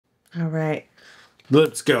All right.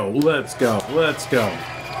 Let's go. Let's go. Let's go.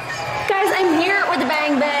 Guys, I'm here with the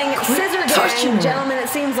Bang Bang Scissor Gang. Gentlemen, it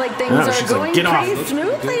seems like things are going pretty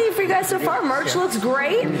smoothly for you guys so far. Merch looks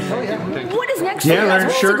great. What is next for you guys?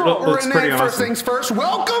 What's the goal? Looks pretty awesome. First things first,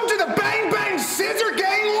 welcome to the Bang Bang Scissor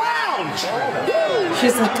Gang Lounge.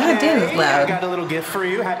 She's like, God damn, it's loud. I got a little gift for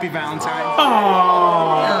you. Happy Valentine's.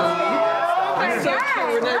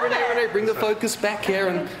 Renee, bring the focus back here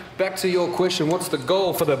and back to your question. What's the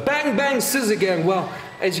goal for the Bang Bang Scissor Gang? Well,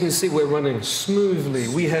 as you can see, we're running smoothly.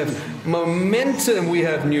 We have momentum, we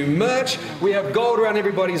have new merch, we have gold around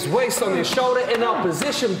everybody's waist, on their shoulder, in our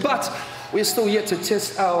position, but we're still yet to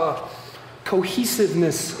test our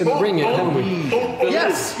cohesiveness in the ring yet, haven't we?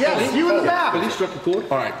 Yes, you in the back. Billy struck a chord.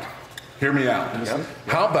 All right, hear me out.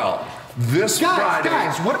 How about this Friday?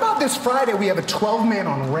 Guys, what about this Friday we have a 12-man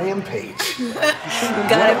on Rampage?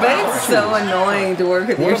 God, but it's so annoying to work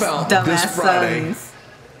with your dumbass sons.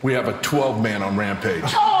 We have a 12-man on Rampage.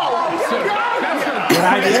 Good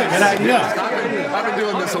idea. Good idea. I've been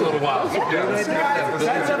doing this a little while.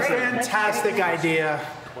 That's a fantastic idea.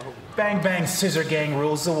 Bang Bang Scissor Gang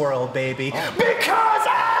rules the world, baby. Because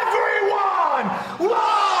everyone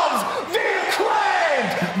loves the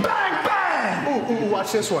acclaimed Bang Bang! Ooh,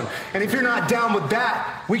 watch this one. And if you're not down with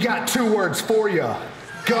that, we got 2 words for you.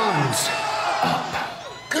 Guns up.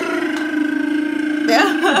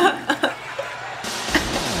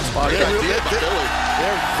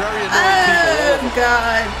 They're very annoying people. Oh,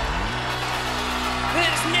 God.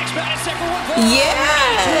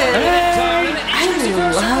 Yeah! I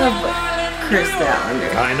love Chris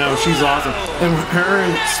Statlander. I know, she's awesome. And her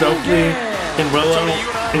and Stokely and Willow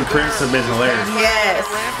and Chris have been hilarious. Yes.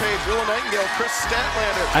 Rampage, Willow Nightingale, Chris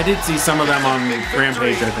Statlander. I did see some of them on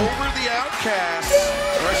Rampage, I think. Over the Outcast.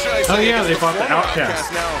 Oh yeah, they fought the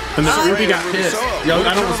Outcast. And the Ruby got pissed. Yo,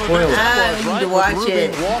 I don't want to spoil it. I need to watch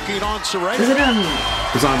it. Walking on Saraya. Is it on?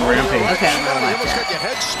 It's on Rampage. Okay, I'm gonna watch Almost got that. your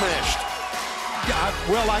head smashed.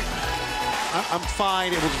 Well, I'm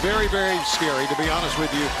fine. It was very, very scary, to be honest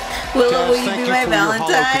with you. Willow, will you Thank be you my for your hollow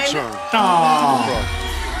Valentine? concern.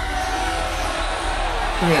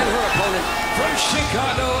 And her opponent from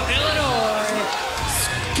Chicago, Illinois,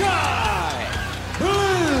 Sky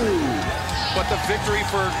Blue. But the victory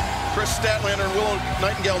for Chris Statlander and Willow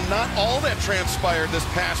Nightingale, not all that transpired this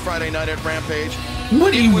past Friday night at Rampage.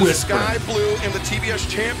 What It was whisper? Sky Blue and the TBS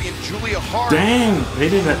champion, Julia Hart. Dang, they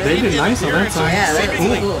did nice on that side. Yeah, that was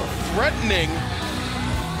Seemingly cool. threatening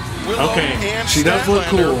Willow Okay, and she does look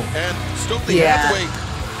Statlander. cool. And Stokely Yeah. Hathaway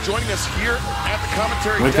joining us here at the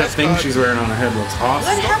commentary Like that desk. thing she's wearing on her head looks What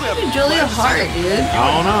awesome. happened to Julia Hart, dude? I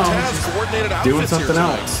don't know. Taz coordinated Doing outfits here something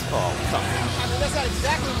tonight. else. Oh, come on.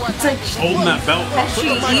 It's like, Holding that belt. has she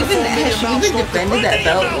even defended that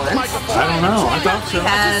belt once? I don't know. I thought so.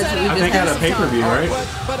 Has, we I think just at a pay-per-view, right?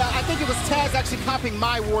 But I think it was Taz actually copying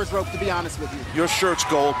my wardrobe, to be honest with you. Your shirt's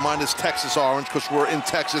gold, mine is Texas orange because we're in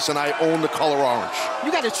Texas and I own the color orange. You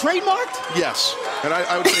got it trademarked? Yes, and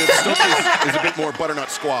I would say it is a bit more butternut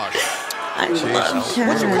squash. I love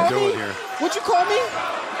What'd you her. call me? What'd you call me?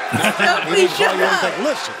 Stokely, shut up.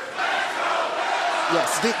 Listen,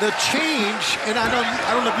 Yes. the change, and I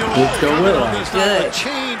don't know if you want Let's to go comment Willow. on this, Good. the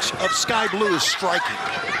change of Sky Blue is striking.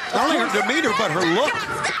 Not only her demeanor, but her look.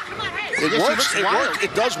 It works. It works.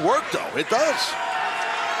 It does work, though. It does.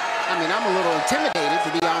 I mean, I'm a little intimidated,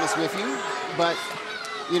 to be honest with you. But,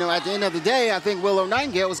 you know, at the end of the day, I think Willow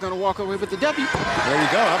Nightingale is going to walk away with the W. There you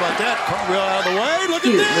go. How about that? Cartwheel out of the way. Look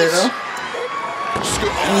Cute at this. little.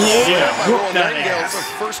 Yeah, by whoop Willow that Nightingale. ass. It's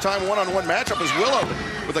the first time one-on-one matchup is Willow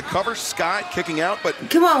with a cover. Sky kicking out, but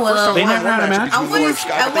Come on, Willow. They never had a match. I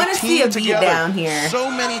wanna see a beat down here. So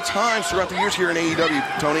many times throughout the years here in AEW,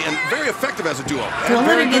 Tony, and very effective as a duo. Don't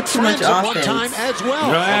let her get too much Friends at one time offense. as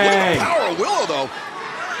well. Right. Look at the power of Willow, though.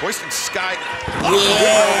 Hoisting Sky over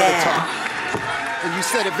the top. And you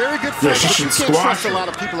said it very good, Yeah, friend, she but you should can't squash trust a her. lot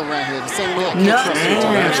of people around here. The same way I No. can't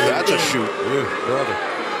trust you. That's a shoot. Brother.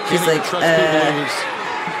 She's like, You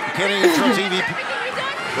can't even trust EVP.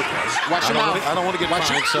 Watch your mouth. I don't want to get Watch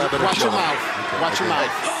fined, so I better Watch your chill. mouth. Watch your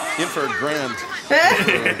mouth. In for a grand.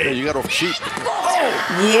 You got off cheap.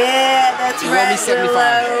 yeah, that's You owe me right, 75.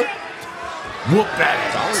 Willow. Whoop that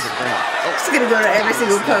ass. She's gonna go to every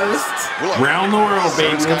single post. Round the world,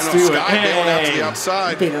 baby. Let's do it. Sky bailing out to the Hey.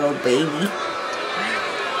 outside. Big old baby.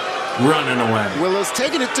 Running away. Willow's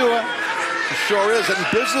taking it to her. It sure is. And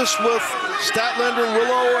business with Statlander and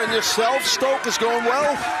Willow and yourself, Stoke, is going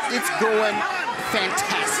well. It's going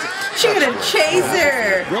fantastic. She's gonna chase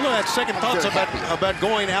her. Willow had second thoughts about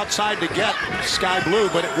going outside to get Sky Blue,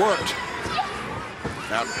 but it worked.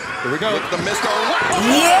 Now, Here we go. with the missed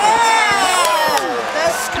Yeah!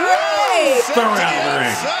 That's great! Throw it out of the ring.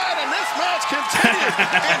 Inside, and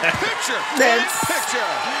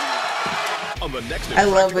On the next I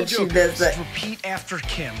love when she does that. Repeat after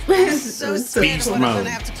Kim. So scared sweet. of what I'm gonna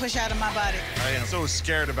have to push out of my body. I am so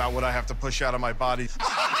scared about what I have to push out of my body.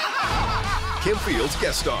 Kim Fields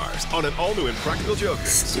guest stars on an all-new Impractical Jokers.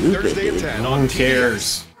 Stupid, Thursday at 10 No on one TBS.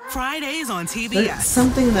 cares. Fridays on It's TBS.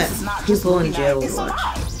 something that people in jail will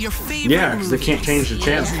watch. Your favorite Yeah, because they can't change the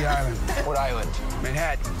channel. What island?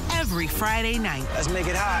 Manhattan. every Friday night. Let's make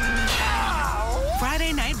it hot.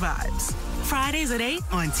 Friday Night Vibes. Fridays at 8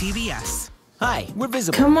 on TBS. Hi, we're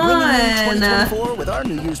Visible. Come on. Bringing in 2024 with our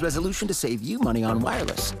New Year's resolution to save you money on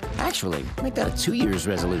wireless. Actually, make that a 2 years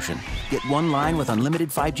resolution. Get one line with unlimited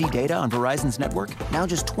 5G data on Verizon's network. Now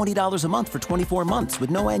just $20 a month for 24 months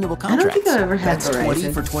with no annual contract. I don't think I've ever had That's Verizon.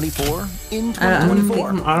 20 for 24 in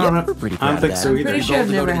 2024. I don't know. We're pretty I proud don't think of that. so either. Pretty sure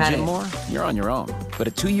I've never had it. More, you're on your own. But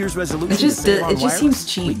a 2 years resolution It just to save on it just seems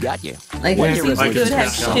cheap. We got you. Like One it year seems like it would resolution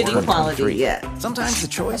have is shitty quality. Yeah. Sometimes the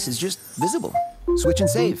choice is just Visible. Switch and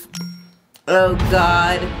save. Oh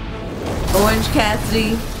God. Orange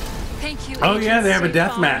Cassidy. Thank you. Oh yeah, they have a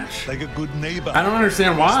death match. Like a good neighbor. I don't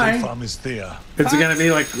understand why. State Farm is there. Is it gonna be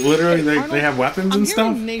like literally they have weapons and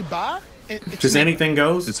stuff? Neighbor. Just anything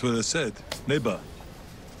goes? That's what I said. Neighbor.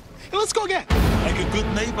 Let's go again. Like a good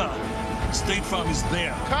neighbor. State Farm is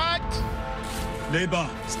there. Cut. Neighbor.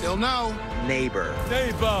 Still no. Neighbor.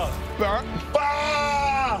 Neighbor.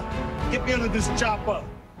 Bah! Get me out of this chopper.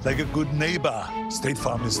 Like a good neighbor. State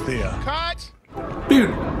Farm is there. Cut. Dude,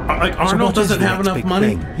 like Arnold doesn't have enough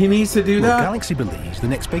money. He needs to do that. Galaxy believes the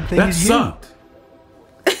next big thing That is sucked.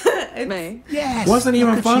 It's me. Yes. Wasn't look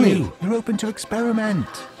even at funny. You. You're open to experiment.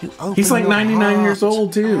 You open He's like your 99 heart. years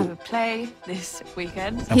old too. Play this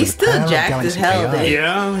weekend. And He's with the power still of jacked as Galaxy hell, AI, dude.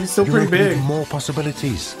 Yeah, he's still you pretty open big. even more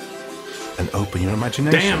possibilities. And open your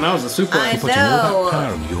imagination. Damn, that was a super. I You're putting all know. that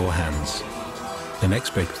power in your hands. The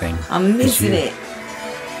next big thing. I'm is missing you. it.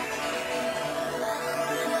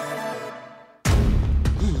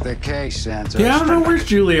 The case, Santa. Yeah, I don't know where's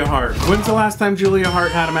Julia Hart. When's the last time Julia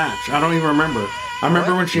Hart had a match? I don't even remember. I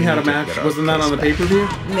remember when she had a match. Wasn't that on the pay-per-view?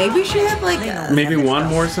 Maybe she had like Maybe one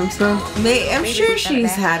more since then? I'm sure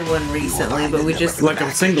she's had one recently, but we just Like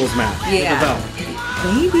a singles match. yeah.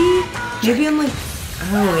 Maybe on like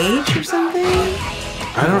ROH or something.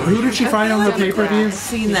 I don't. Who did she fight on the pay-per-view? I've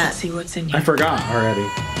seen that. See what's in you. I forgot already.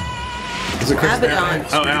 Is it Chris Abaddon.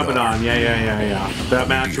 Oh, Abaddon. Yeah. That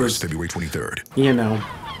match was February 23rd. You know,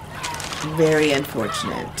 Very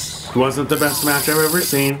unfortunate. wasn't the best match I've ever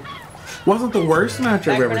seen. Wasn't the worst match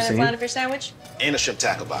I've ever seen. Fish sandwich? And a shrimp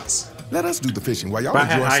tackle box. Let us do the fishing while y'all But I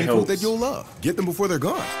had enjoy high seafood hopes. that you'll love. Get them before they're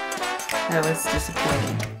gone. That was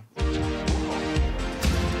disappointing.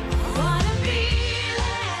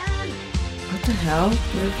 What the hell?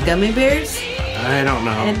 Gummy bears? I don't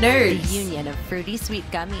know. And nerds. Union of fruity sweet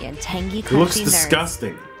gummy and tangy It looks crunchy nerds.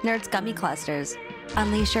 disgusting. Nerds gummy clusters.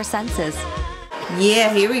 Unleash your senses.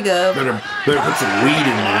 Yeah, here we go. Better put some weed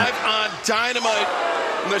in there. Live on Dynamite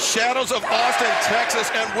in the shadows of Austin, Texas,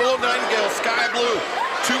 and Willow Nightingale, Sky Blue.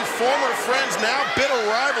 Two former friends, now bitter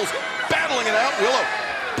rivals, battling it out. Willow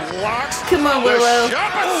blocks. Come on, Willow. The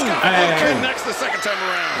shot, but Sky Blue connects the second time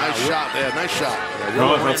around. Nice shot there. Nice shot.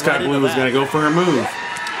 Oh, I thought Sky Blue was gonna go for her move.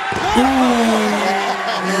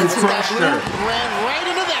 That's Crushed her. Ran right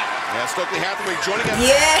into that. Yeah, Stokely Hathaway joining us.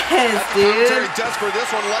 Yes, Commentary dude. does for this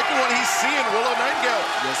one, liking what he's seeing. Willow Nightingale.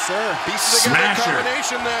 Yes, sir. Pieces together Smash her.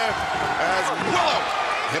 combination there as Willow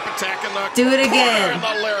hip attack in the Do it corner again. and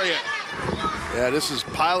the lariat. Yeah, this is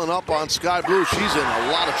piling up on Sky Blue. She's in a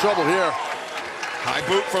lot of trouble here. High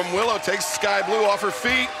boot from Willow takes Sky Blue off her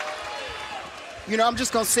feet. You know, I'm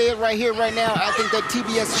just going to say it right here, right now. I think that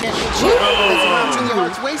TBS championship is around Julia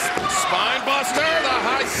Hart's waist. Spine buster, the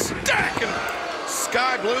high stack, and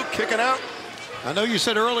Sky Blue kicking out. I know you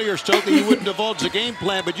said earlier, Stokely, you wouldn't divulge the game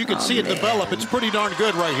plan, but you can see it develop. It's pretty darn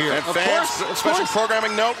good right here. And fans, special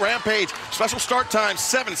programming note, Rampage, special start time,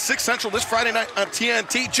 7, 6 Central this Friday night on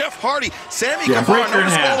TNT. Jeff Hardy, Sammy Guevara, no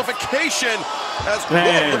disqualification as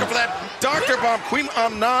Willow looking for that Dr. Bomb, Queen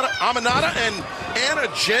Aminata, and Anna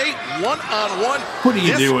Jay one-on-one. What are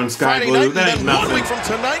you doing, Sky Friday Blue? night, That ain't and then 1 nothing. week from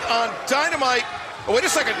tonight on Dynamite. Oh, wait a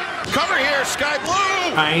second. Cover here, Sky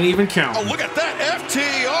Blue. I ain't even Oh, counting. look at that.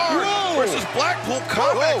 FTR versus Blackpool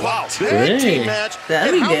Combat Club tag Hey, team match.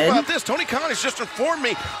 that'd And be how good. about this? Tony Khan has just informed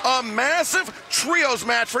me a massive trios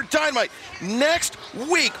match for Dynamite. Next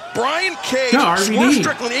week, Brian Cage, No, RVD. Swerve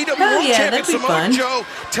Strickland, AW Hell World yeah, Champion that'd be Samoa fun. Joe,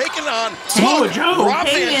 taking on Samoa Punk, Joe? Rob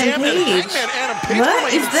Van Hangman Dam, and Page. Hangman Adam Page. What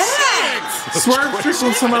What is that? Swerve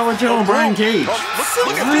Strickland, Samoa Joe, and Brian Cage. Look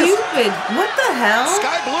at this. Stupid. What the hell?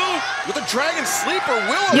 Sky Blue with a Dragon Sleeper.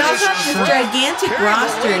 Willow. You also have this gigantic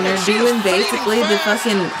roster, and they're doing basically the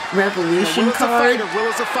fucking Revolution card.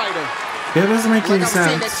 Willow's a fighter. Yeah, it doesn't make any Like I was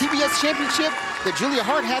saying, sense. that TBS championship that Julia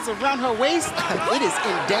Hart has around her waist, it is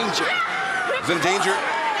in danger. Is in danger,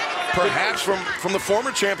 perhaps from the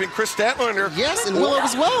former champion Chris Statlander. Yes, and Willow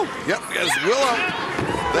as well. Yep, as Willow,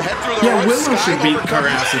 the head through the Yeah, ropes. Willow should beat her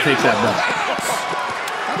ass and take that belt.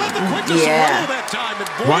 Yeah. That time and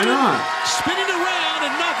Why not? Spinning around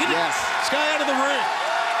and knocking Skye out of the ring.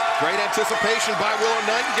 Great anticipation by Willow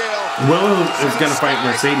Nightingale. Willow is going to fight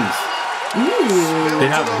Mercedes. Ooh. They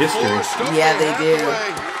have a history. Yeah, they do.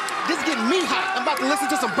 This is getting me hot. I'm about to listen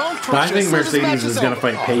to some Bone Crusher. But I think Mercedes is going to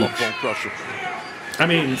fight Paige. I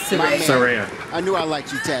mean, Saraya. I knew I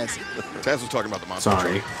liked you, Taz. Taz was talking about the monster.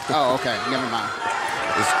 Sorry. Oh, okay. Never mind.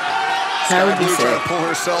 That would be sick.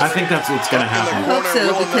 I think that's what's going to happen. I hope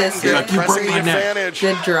so, because you broke my neck.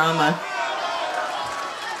 Good drama.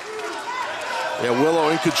 Yeah, Willow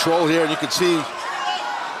in control here, and you can see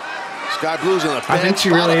Skye Blue's in a bad I think she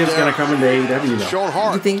really is going to come into AEW, though. Showing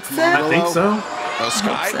hard. You think so? I think so.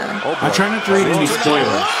 Skye. I try not to read any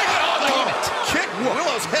spoilers. Kick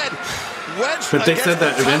Willow's head. Wedge. But they said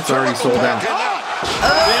that event's already sold out.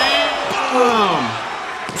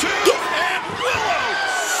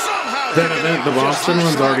 That event, the Boston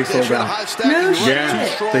one's already sold out. No shit.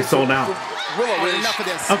 Yeah, they sold out.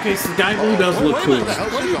 Okay, so Skye Blue does look cool.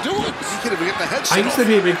 What are you doing? I used to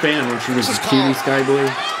be a big fan when she was a cutie Skye Blue.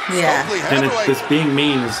 Yeah. And this being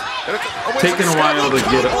mean is taking a while to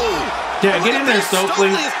get it. Yeah, get in there,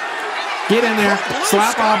 Stokely. Get in there.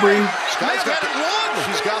 Slap Aubrey. Skye's got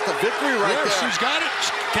she's got the victory right there. She's got it.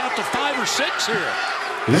 Count to 5 or 6 here.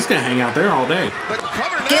 He's just going to hang out there all day.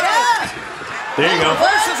 Get up! There you go.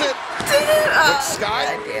 Versus it. Oh,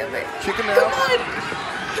 Skye damn it. kicking out.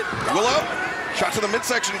 Willow, shot to the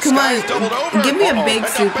midsection. Come Skye's on, doubled over. give me a big And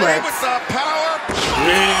the suplex. bang with the power.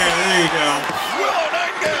 Yeah, there you go. Willow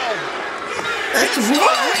Nightingale. That's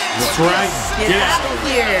right. That's right. Get out of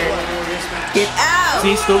here. Get out.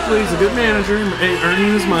 See, Stokely's a good manager,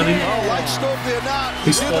 earning his money. Oh, like Stokely or not,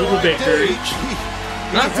 He stole the victory.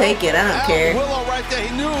 I'll take it. I don't care. Willow right there,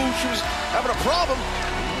 he knew she was having a problem,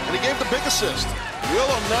 and he gave the big assist.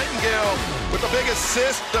 Willow Nightingale with the big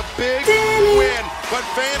assist, the big win. But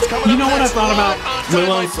fans coming You know up what I next thought about live on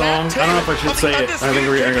Willow's song? I don't know if I should say it. I think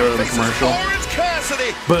we're going to go to the commercial.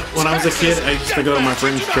 But when I was a kid, I used to go to my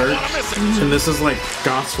friend's church, and this is like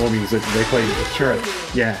gospel music they played at the church.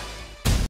 Yeah.